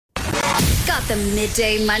Got the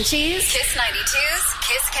Midday Munchies. Kiss 92's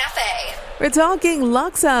Kiss Cafe. We're talking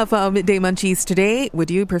laksa for our Midday Munchies today. Would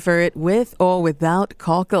you prefer it with or without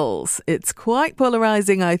cockles? It's quite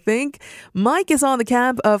polarizing, I think. Mike is on the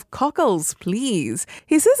camp of cockles, please.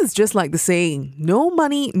 He says it's just like the saying, no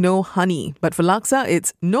money, no honey. But for laksa,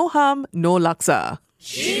 it's no harm, no laksa.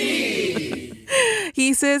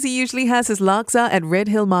 He says he usually has his laksa at Red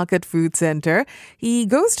Hill Market Food Centre. He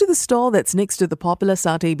goes to the stall that's next to the popular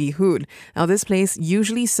satay bihun. Now, this place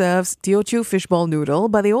usually serves Teochew fishball noodle,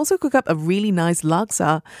 but they also cook up a really nice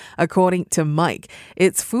laksa, according to Mike.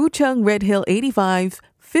 It's Fu Chung Red Hill 85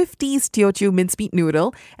 50s Teochew mincemeat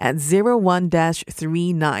noodle at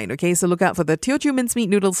 01-39. Okay, so look out for the Teochew mincemeat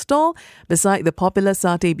noodle stall beside the popular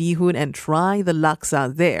satay bihun and try the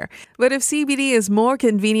laksa there. But if CBD is more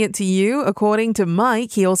convenient to you, according to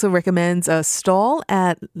Mike, he also recommends a stall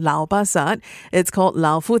at Lao Basat. It's called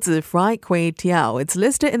Lao Fuzi Fried Kway Tiao. It's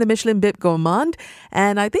listed in the Michelin Bib Gourmand,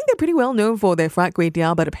 and I think they're pretty well known for their fried kway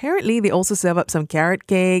tiao, but apparently they also serve up some carrot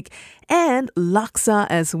cake and laksa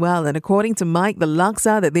as well. And according to Mike, the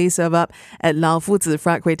laksa that they serve up at Lao Fuzi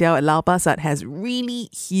Fried Kway Tiao at Lao Basat has really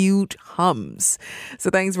huge hums. So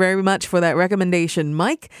thanks very much for that recommendation,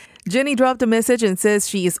 Mike. Jenny dropped a message and says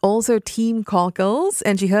she is also Team Cockles,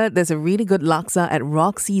 and she heard there's a really good laksa at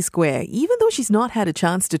Roxy Square, even though she's not had a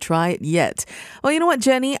chance to try it yet. Well, you know what,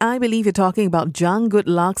 Jenny? I believe you're talking about Janggut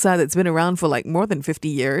laksa that's been around for like more than 50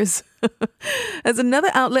 years. There's another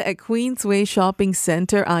outlet at Queensway Shopping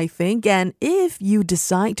Centre, I think. And if you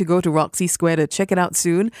decide to go to Roxy Square to check it out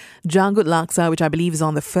soon, Janggut Laksa, which I believe is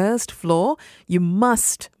on the first floor, you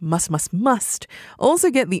must also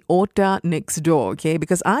get the Ota next door, okay?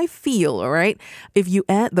 Because I feel, all right, if you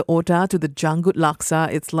add the Ota to the Janggut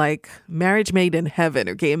Laksa, it's like marriage made in heaven,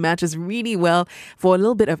 okay? It matches really well for a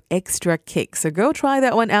little bit of extra kick. So go try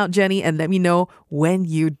that one out, Jenny, and let me know when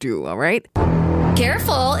you do, all right?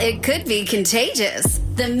 Careful, it could be contagious.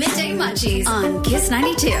 The Midday Munchies on Kiss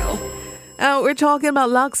 92. We're talking about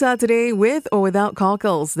laksa today, with or without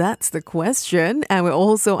cockles. That's the question. And we're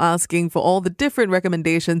also asking for all the different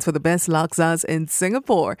recommendations for the best laksas in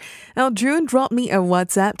Singapore. Now, June dropped me a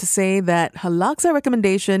WhatsApp to say that her laksa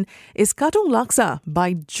recommendation is Katong Laksa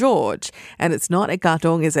by George. And it's not at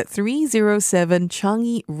Katong, it's at 307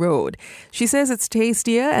 Changi Road. She says it's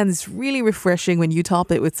tastier and it's really refreshing when you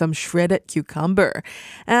top it with some shredded cucumber.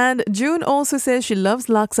 And June also says she loves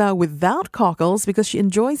laksa without cockles because she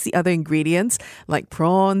enjoys the other ingredients like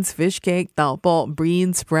prawns, fish cake, tau pok,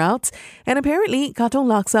 bean sprouts. And apparently, Katong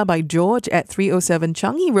Laksa by George at 307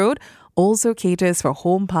 Changi Road also caters for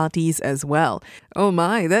home parties as well. Oh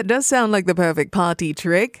my, that does sound like the perfect party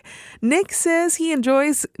trick. Nick says he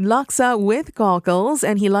enjoys laksa with cockles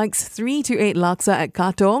and he likes 3 to 8 laksa at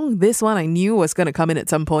Katong. This one I knew was going to come in at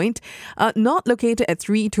some point. Not located at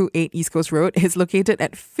 3 to 8 East Coast Road. It's located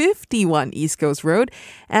at 51 East Coast Road.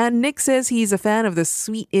 And Nick says he's a fan of the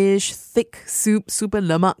sweetish, thick soup, super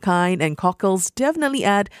lemak kind, and cockles definitely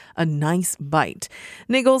add a nice bite.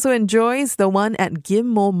 Nick also enjoys the one at Ghim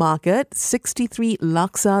Moh Market, 63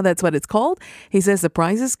 laksa, that's what it's called. He says the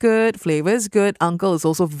price is good, flavor is good, uncle is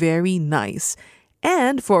also very nice.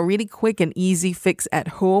 And for a really quick and easy fix at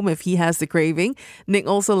home if he has the craving, Nick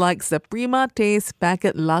also likes the Prima Taste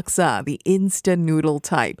Packet Laksa, the instant noodle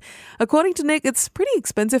type. According to Nick, it's pretty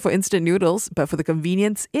expensive for instant noodles, but for the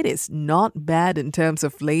convenience, it is not bad in terms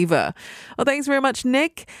of flavor. Well, thanks very much,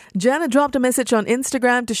 Nick. Janet dropped a message on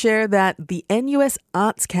Instagram to share that the NUS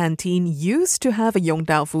Arts Canteen used to have a Yong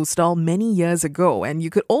Tau Fu stall many years ago, and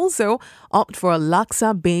you could also opt for a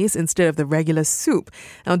laksa base instead of the regular soup.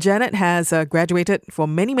 Now, Janet has graduated for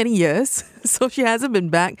many years, so she hasn't been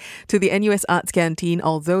back to the NUS Arts Canteen,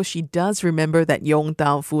 although she does remember that Yong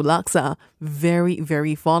Tau Fu laksa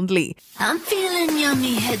very fondly. I'm feeling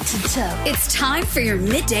yummy head to toe. It's time for your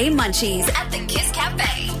Midday Munchies at the Kiss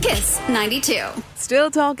Cafe. Kiss 92.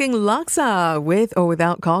 Still talking laksa, with or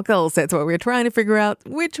without cockles. That's what we're trying to figure out,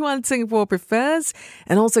 which one Singapore prefers,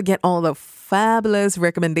 and also get all the fabulous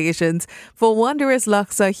recommendations for wondrous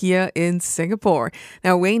laksa here in Singapore.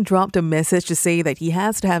 Now, Wayne dropped a message to say that he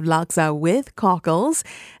has to have laksa with cockles,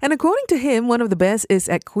 and according to him, one of the best is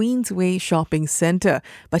at Queensway Shopping Centre,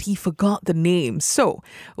 but he forgot the name. So,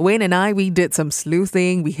 Wayne and I, we did some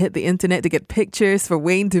sleuthing. We hit the internet to get pictures for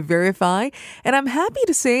Wayne to verify, and I'm happy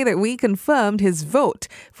to say that we confirmed his vote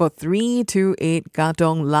for 328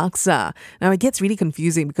 Katong Laksa. Now, it gets really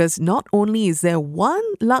confusing because not only is there one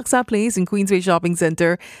laksa place in Queensway Queensway Shopping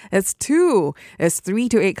Centre has 2. There's 3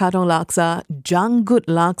 to 8 Katong Laksa. Janggut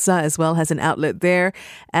Laksa as well has an outlet there.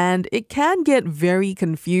 And it can get very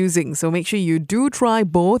confusing. So make sure you do try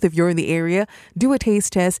both if you're in the area. Do a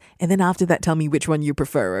taste test. And then after that, tell me which one you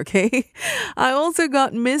prefer, okay? I also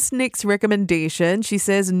got Miss Nick's recommendation. She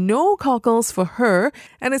says no cockles for her.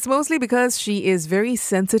 And it's mostly because she is very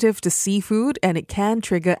sensitive to seafood and it can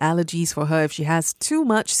trigger allergies for her if she has too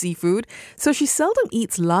much seafood. So she seldom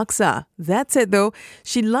eats laksa. That said though,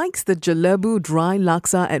 she likes the jalebu dry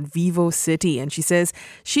laksa at Vivo City. And she says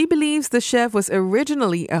she believes the chef was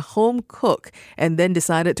originally a home cook and then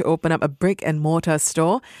decided to open up a brick and mortar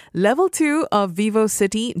store. Level 2 of Vivo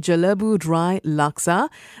City Jalebu Dry Laksa.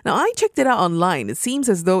 Now, I checked it out online. It seems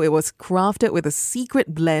as though it was crafted with a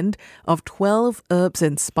secret blend of 12 herbs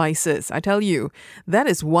and spices. I tell you, that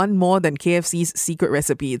is one more than KFC's secret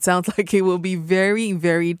recipe. It sounds like it will be very,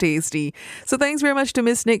 very tasty. So thanks very much to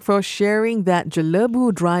Miss Nick for sharing that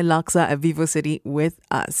Jalebu Dry Laksa at Vivo City with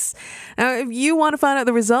us. Now, if you want to find out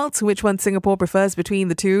the results, which one Singapore prefers between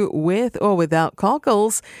the two, with or without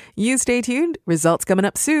cockles, you stay tuned. Results coming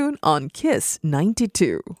up soon on Kiss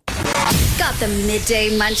 92. Got the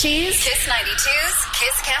Midday Munchies? Kiss 92's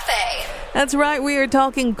Kiss Cafe. That's right, we are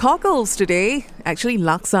talking cockles today. Actually,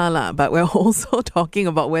 laksa la, but we're also talking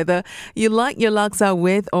about whether you like your laksa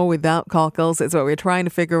with or without cockles. That's what we're trying to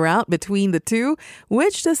figure out between the two.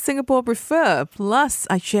 Which does Singapore prefer? Plus,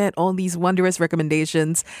 I shared all these wondrous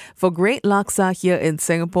recommendations for great laksa here in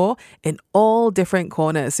Singapore in all different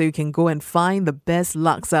corners. So you can go and find the best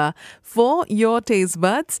laksa for your taste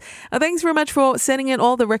buds. Thanks very much for sending in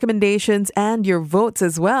all the recommendations and your votes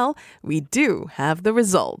as well. We do have the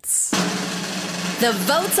results. The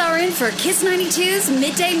votes are in for Kiss 92's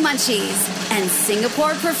Midday Munchies, and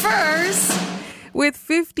Singapore prefers... With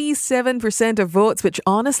 57% of votes, which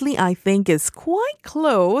honestly I think is quite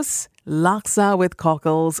close, laksa with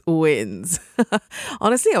cockles wins.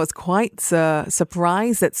 Honestly, I was quite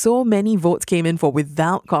surprised that so many votes came in for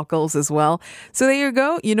without cockles as well. So there you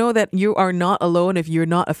go. You know that you are not alone if you're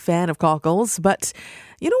not a fan of cockles. But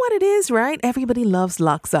you know what it is, right? Everybody loves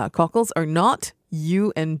laksa. Cockles are not.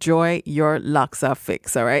 You enjoy your laksa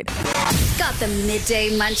fix, all right? Got the Midday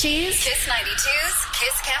Munchies? Kiss 92's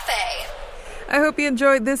Kiss Cafe. I hope you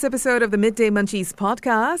enjoyed this episode of the Midday Munchies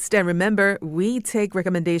podcast. And remember, we take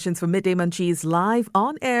recommendations for Midday Munchies live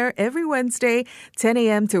on air every Wednesday, 10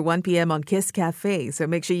 a.m. to 1 p.m. on Kiss Cafe. So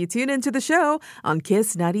make sure you tune into the show on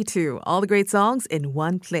Kiss 92. All the great songs in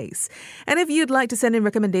one place. And if you'd like to send in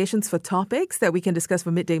recommendations for topics that we can discuss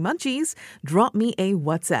for Midday Munchies, drop me a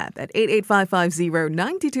WhatsApp at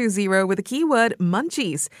 88550-920 with the keyword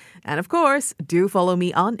Munchies. And of course, do follow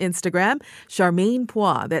me on Instagram, Charmaine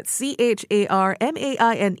Phua. That's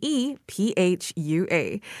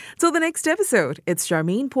CHARMAINEPHUA. Till the next episode, it's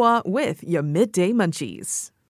Charmaine Phua with your Midday Munchies.